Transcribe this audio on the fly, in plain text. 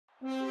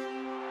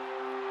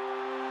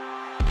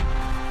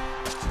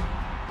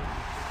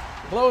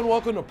Hello and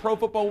welcome to Pro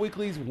Football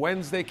Weekly's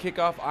Wednesday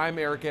Kickoff. I'm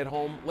Eric at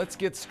home. Let's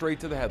get straight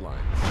to the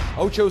headlines.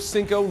 Ocho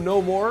Cinco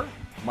no more.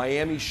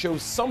 Miami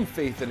shows some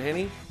faith in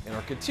Henne, and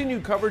our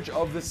continued coverage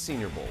of the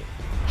Senior Bowl.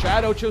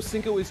 Chad Ocho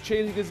Cinco is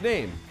changing his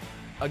name.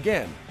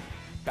 Again,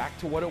 back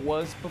to what it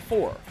was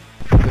before.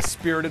 The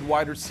spirited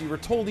wide receiver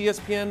told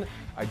ESPN,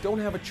 "I don't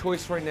have a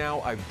choice right now.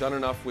 I've done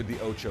enough with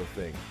the Ocho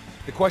thing."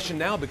 The question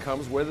now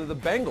becomes whether the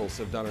Bengals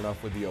have done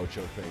enough with the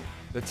Ocho thing.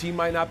 The team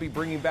might not be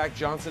bringing back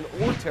Johnson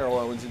or Terrell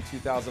Owens in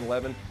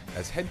 2011,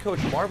 as head coach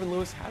Marvin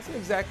Lewis hasn't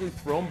exactly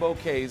thrown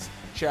bouquets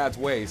Chad's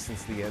way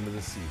since the end of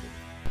the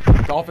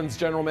season. Dolphins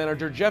general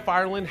manager Jeff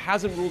Ireland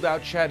hasn't ruled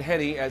out Chad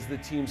Henne as the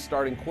team's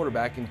starting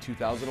quarterback in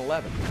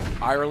 2011.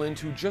 Ireland,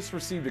 who just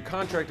received a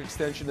contract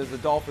extension as the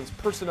Dolphins'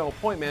 personnel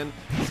point man,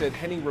 said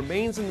Henne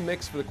remains in the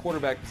mix for the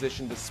quarterback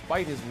position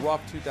despite his rough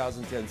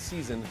 2010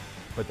 season,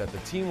 but that the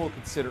team will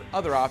consider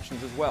other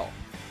options as well.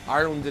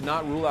 Ireland did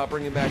not rule out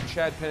bringing back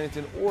Chad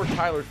Pennington or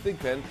Tyler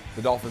Thigpen,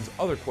 the Dolphins'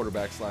 other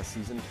quarterbacks last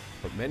season,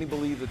 but many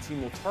believe the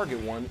team will target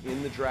one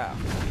in the draft.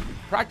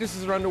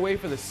 Practices are underway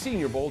for the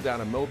Senior Bowl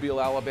down in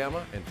Mobile,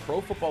 Alabama, and Pro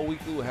Football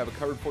Weekly will have it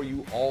covered for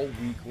you all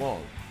week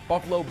long.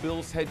 Buffalo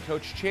Bills head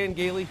coach Chan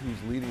Gailey,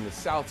 who's leading the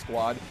South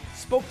squad,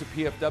 spoke to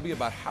PFW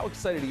about how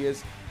excited he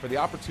is for the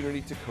opportunity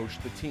to coach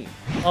the team.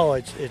 Oh,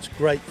 it's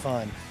great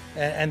fun.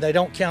 And they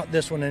don't count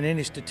this one in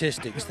any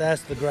statistics.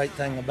 That's the great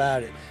thing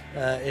about it.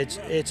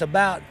 It's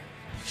about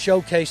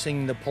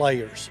showcasing the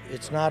players.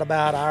 It's not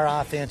about our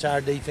offense,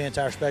 our defense,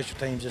 our special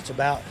teams. It's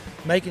about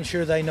making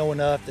sure they know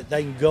enough that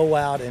they can go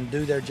out and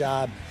do their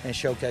job and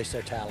showcase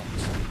their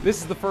talents. This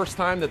is the first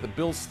time that the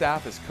Bills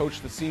staff has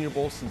coached the Senior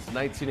Bowl since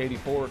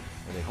 1984,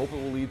 and they hope it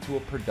will lead to a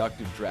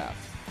productive draft.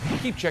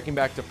 Keep checking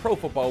back to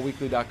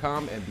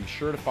ProFootballWeekly.com and be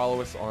sure to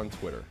follow us on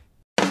Twitter.